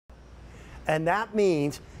And that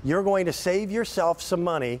means you're going to save yourself some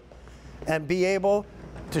money and be able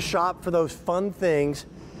to shop for those fun things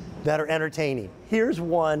that are entertaining. Here's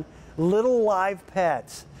one, little live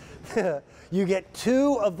pets. You get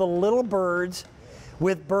 2 of the little birds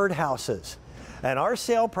with birdhouses. And our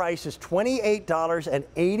sale price is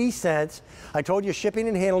 $28.80. I told you shipping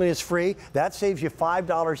and handling is free. That saves you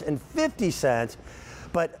 $5.50.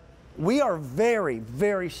 But we are very,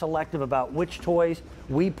 very selective about which toys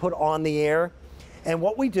we put on the air. And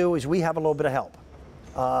what we do is we have a little bit of help.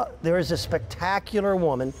 There is a spectacular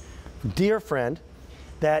woman, dear friend,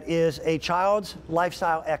 that is a child's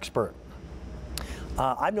lifestyle expert.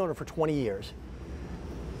 I've known her for 20 years.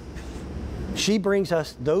 She brings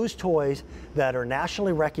us those toys that are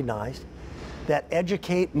nationally recognized, that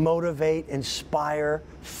educate, motivate, inspire,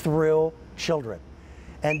 thrill children.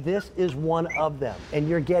 And this is one of them. And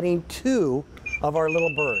you're getting 2 of our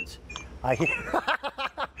little birds.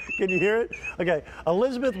 Can you hear it? Okay,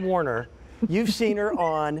 Elizabeth Warner, you've seen her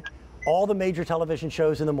on all the major television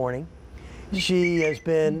shows in the morning. She has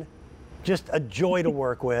been just a joy to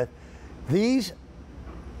work with. These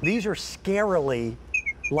are scarily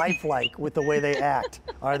lifelike with the way they act,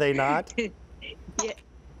 are they not? Yeah.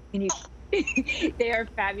 Can you? They are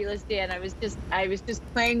fabulous, Dan. I was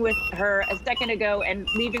just playing with her a second ago and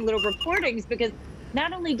leaving little recordings because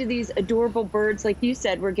not only do these adorable birds, like you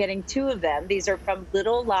said, we're getting 2 of them. These are from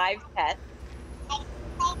Little Live Pets.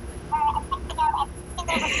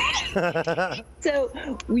 So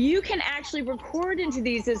you can actually record into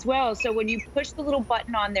these as well. So when you push the little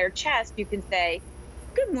button on their chest, you can say,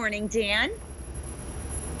 "Good morning, Dan."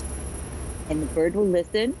 And the bird will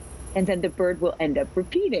listen, and then the bird will end up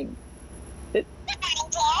repeating.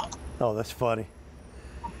 Oh, that's funny.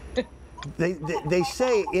 They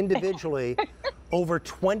say individually over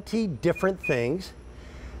 20 different things.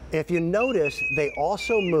 If you notice, they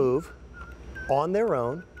also move on their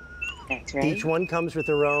own. That's right. Each one comes with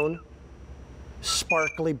their own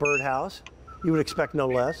sparkly birdhouse. You would expect no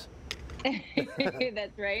less.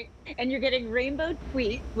 That's right. And you're getting Rainbow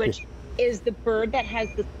Tweets, which is the bird that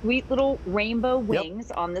has the sweet little rainbow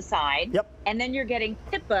wings on the side. Yep. And then you're getting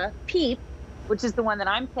Pippa, Peep, which is the one that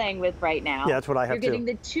I'm playing with right now. Yeah, that's what I have too. You're getting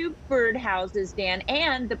the 2 birdhouses, Dan,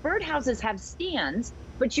 and the birdhouses have stands,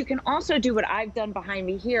 but you can also do what I've done behind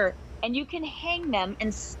me here, and you can hang them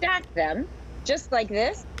and stack them just like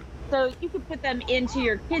this. So you could put them into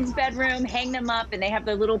your kids' bedroom, hang them up, and they have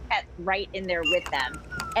their little pets right in there with them.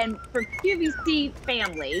 And for QVC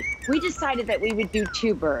family, we decided that we would do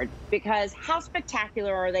 2 birds because how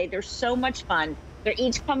spectacular are they? They're so much fun. They're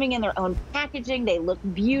each coming in their own packaging. They look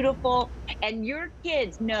beautiful. And your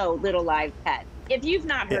kids know Little Live Pets. If you've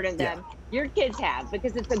not heard of them, your kids have,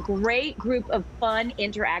 because it's a great group of fun,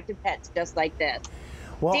 interactive pets just like this.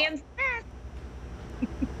 Well, Dan's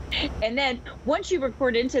and then once you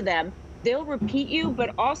record into them, they'll repeat you,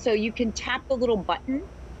 but also you can tap the little button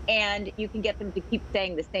and you can get them to keep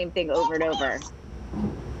saying the same thing over and over.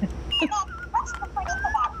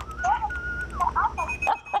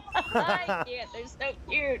 I can't, they're so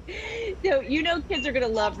cute. So you know kids are gonna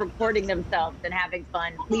love recording themselves and having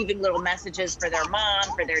fun, leaving little messages for their mom,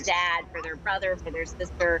 for their dad, for their brother, for their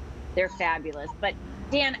sister. They're fabulous. But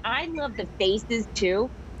Dan, I love the faces too.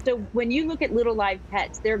 So when you look at Little Live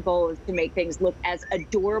Pets, their goal is to make things look as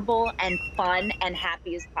adorable and fun and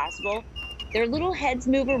happy as possible. Their little heads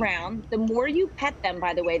move around. The more you pet them,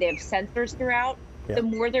 by the way, they have sensors throughout, the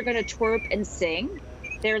more they're gonna chirp and sing.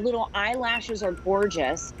 Their little eyelashes are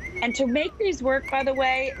gorgeous. And to make these work, by the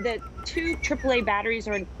way, the 2 AAA batteries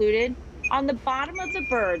are included. On the bottom of the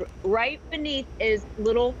bird, right beneath is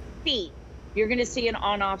little feet, you're gonna see an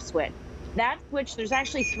on-off switch. That switch, there's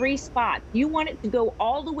actually 3 spots. You want it to go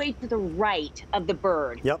all the way to the right of the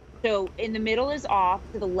bird. Yep. So in the middle is off,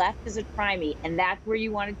 to the left is a try-me, and that's where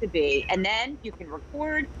you want it to be. And then you can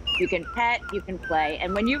record, you can pet, you can play.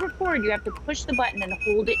 And when you record, you have to push the button and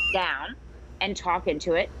hold it down and talk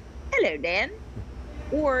into it. Hello, Dan.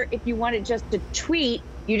 Or if you want it just to tweet,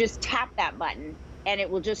 you just tap that button and it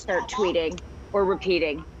will just start tweeting or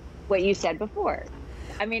repeating what you said before.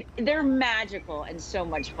 I mean, they're magical and so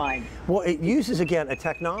much fun. Well, it uses, again, a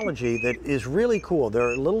technology that is really cool. There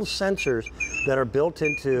are little sensors that are built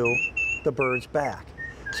into the bird's back.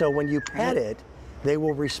 So when you pet it, they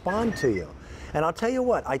will respond to you. And I'll tell you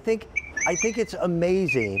what, I think it's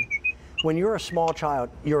amazing when you're a small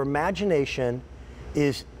child, your imagination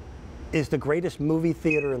is the greatest movie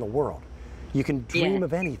theater in the world. You can dream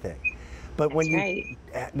of anything. But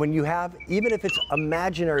when you have, even if it's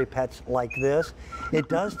imaginary pets like this, it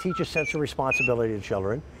does teach a sense of responsibility to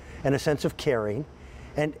children and a sense of caring,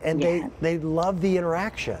 and they love the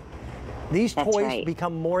interaction. These That's toys right.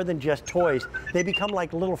 become more than just toys. They become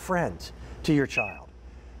like little friends to your child.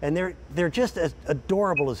 And they're just as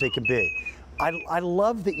adorable as they can be. I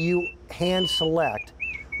love that you hand select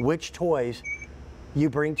which toys you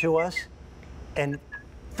bring to us. And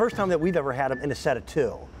first time that we've ever had them in a set of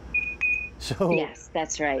 2. So Yes,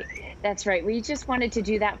 that's right. That's right. We just wanted to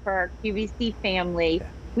do that for our QVC family. Yeah.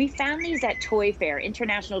 We found these at Toy Fair,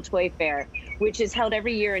 International Toy Fair, which is held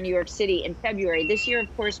every year in New York City in February. This year,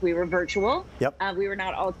 of course, we were virtual. Yep. We were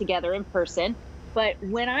not all together in person. But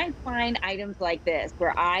when I find items like this,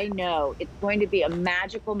 where I know it's going to be a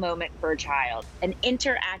magical moment for a child, an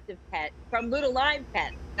interactive pet from Little Live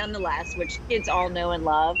Pets, nonetheless, which kids all know and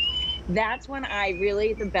love, that's when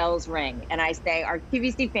the bells ring. And I say, our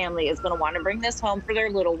QVC family is going to want to bring this home for their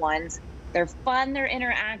little ones. They're fun, they're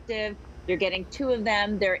interactive. You're getting 2 of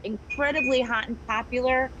them. They're incredibly hot and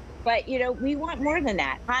popular. But, you know, we want more than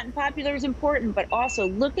that. Hot and popular is important, but also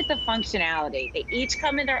look at the functionality. They each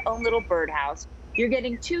come in their own little birdhouse. You're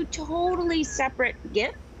getting 2 totally separate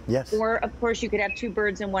gifts. yes. Or, of course, you could have 2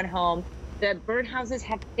 birds in one home. The birdhouses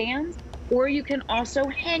have stands, or you can also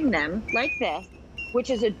hang them like this, which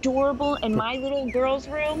is adorable. In my little girl's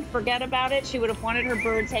room, forget about it. She would have wanted her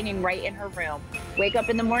birds hanging right in her room. Wake up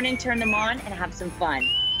in the morning, turn them on, and have some fun.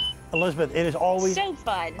 Elizabeth, it is always So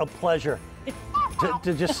fun. a pleasure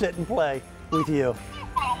to just sit and play with you.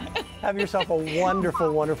 Have yourself a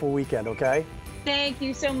wonderful, wonderful weekend, okay? Thank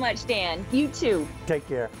you so much, Dan. You too. Take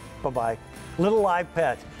care. Bye-bye. Little Live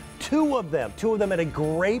Pets. 2 of them at a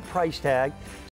great price tag.